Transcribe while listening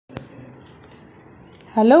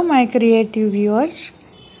Hello my creative viewers,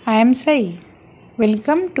 I am Sai.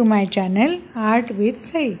 Welcome to my channel Art with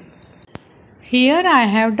Sai. Here I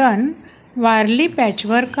have done Warli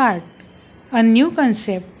patchwork art, a new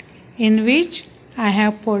concept in which I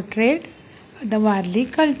have portrayed the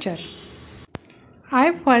Warli culture.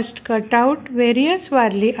 I first cut out various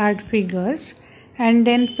Warli art figures and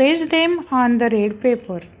then paste them on the red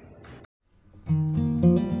paper.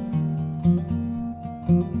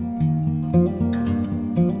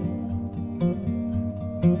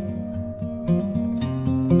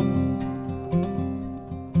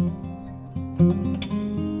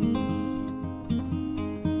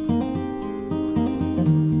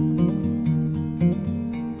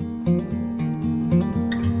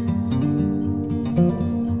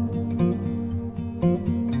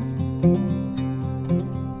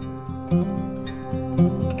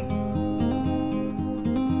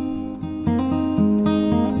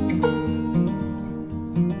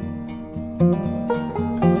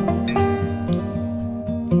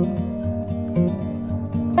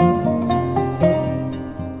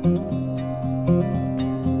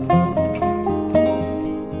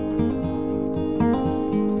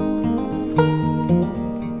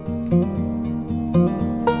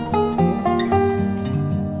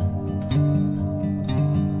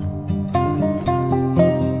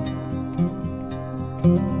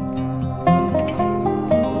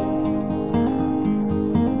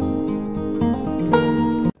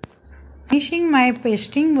 Finishing my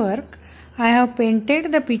pasting work, I have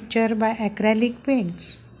painted the picture by acrylic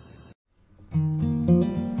paints.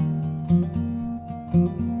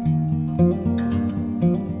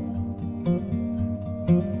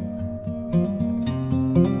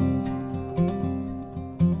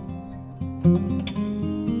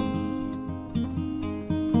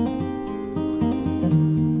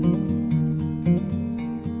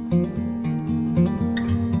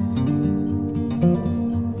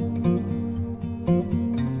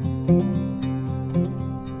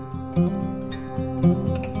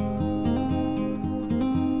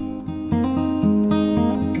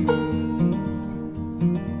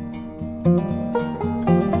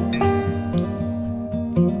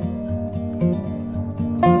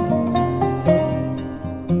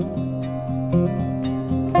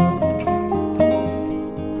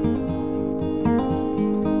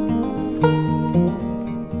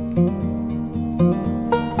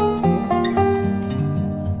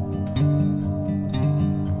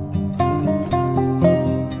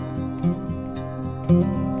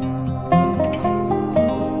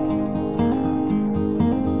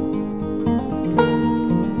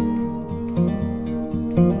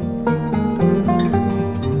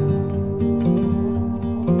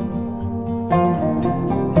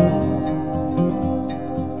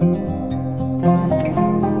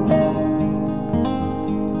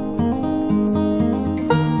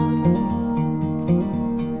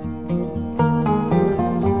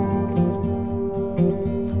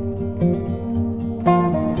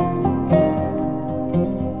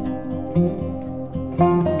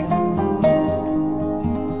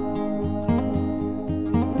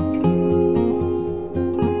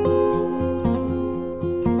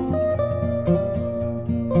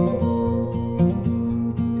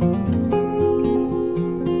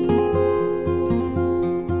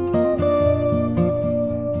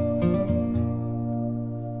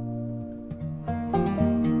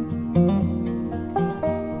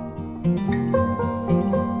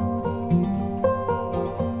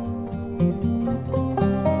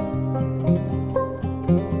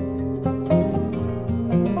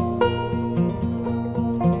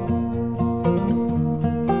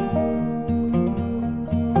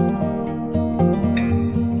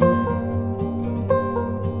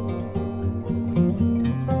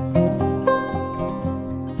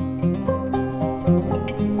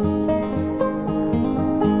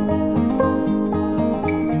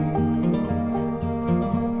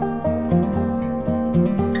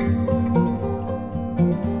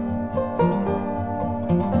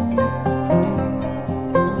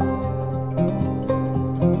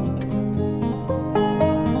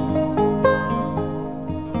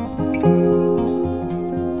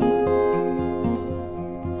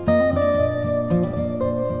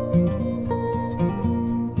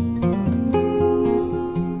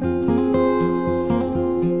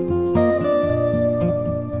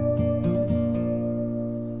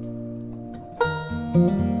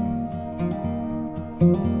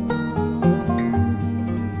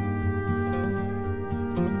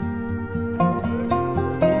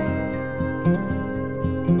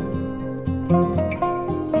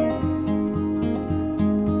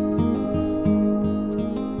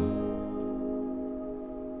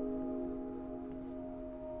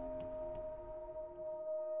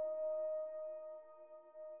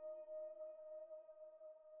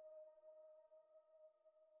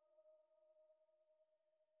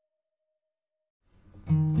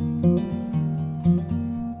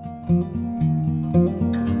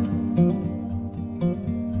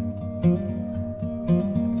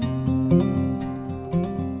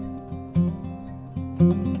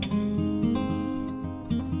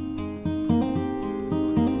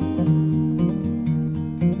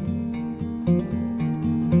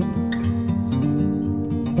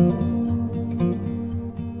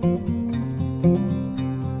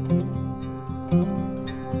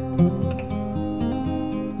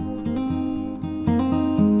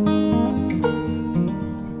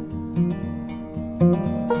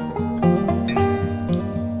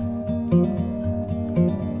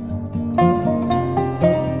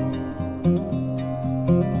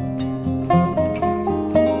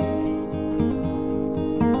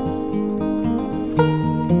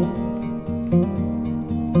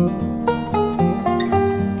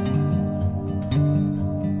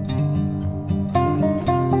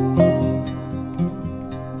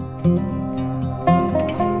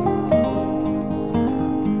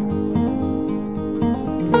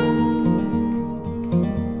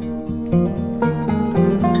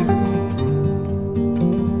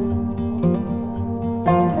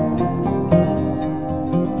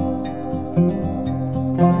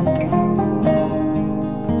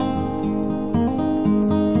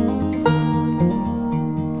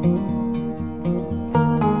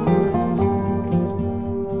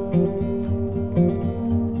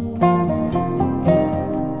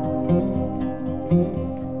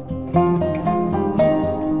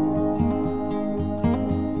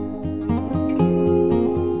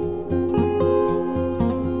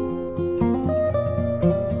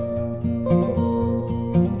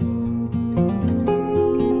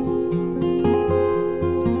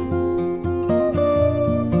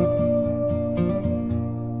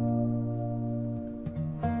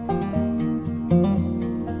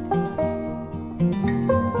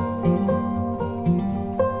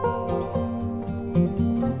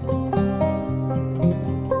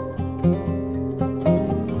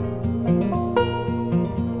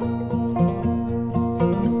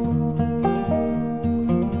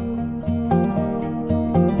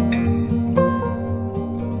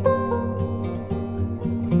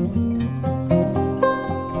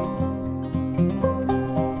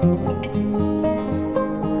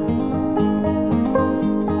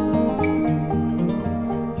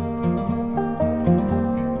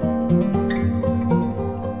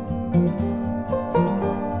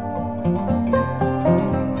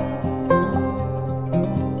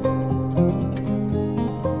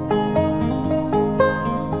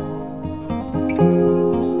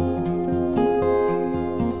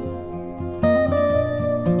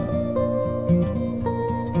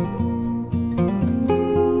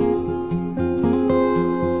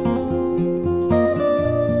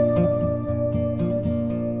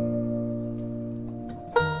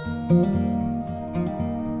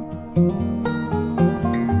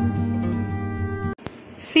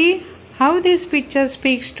 See how this picture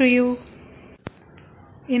speaks to you.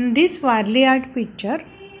 In this Warli art picture,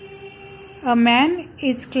 a man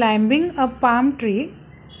is climbing a palm tree.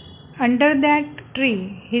 Under that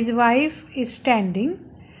tree, his wife is standing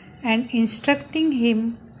and instructing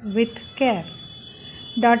him with care.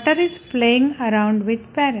 Daughter is playing around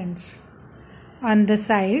with parents. On the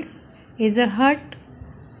side is a hut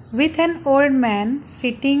with an old man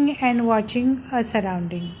sitting and watching a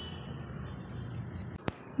surrounding.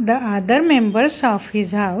 The other members of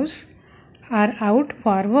his house are out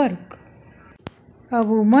for work. A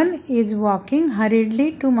woman is walking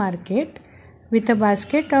hurriedly to market with a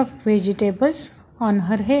basket of vegetables on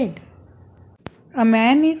her head. A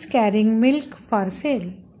man is carrying milk for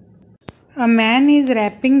sale. A man is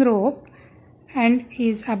wrapping rope and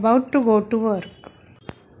is about to go to work.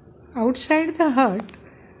 Outside the hut,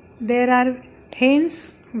 there are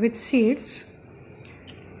hens with seeds.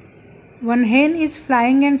 One hen is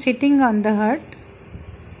flying and sitting on the hut,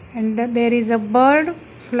 and there is a bird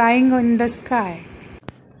flying in the sky.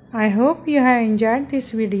 I hope you have enjoyed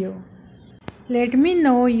this video. Let me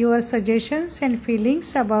know your suggestions and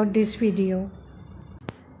feelings about this video.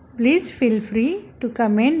 Please feel free to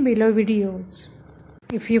comment below videos.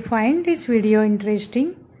 If you find this video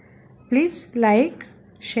interesting, please like,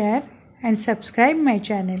 share and subscribe my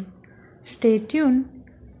channel. Stay tuned.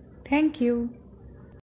 Thank you.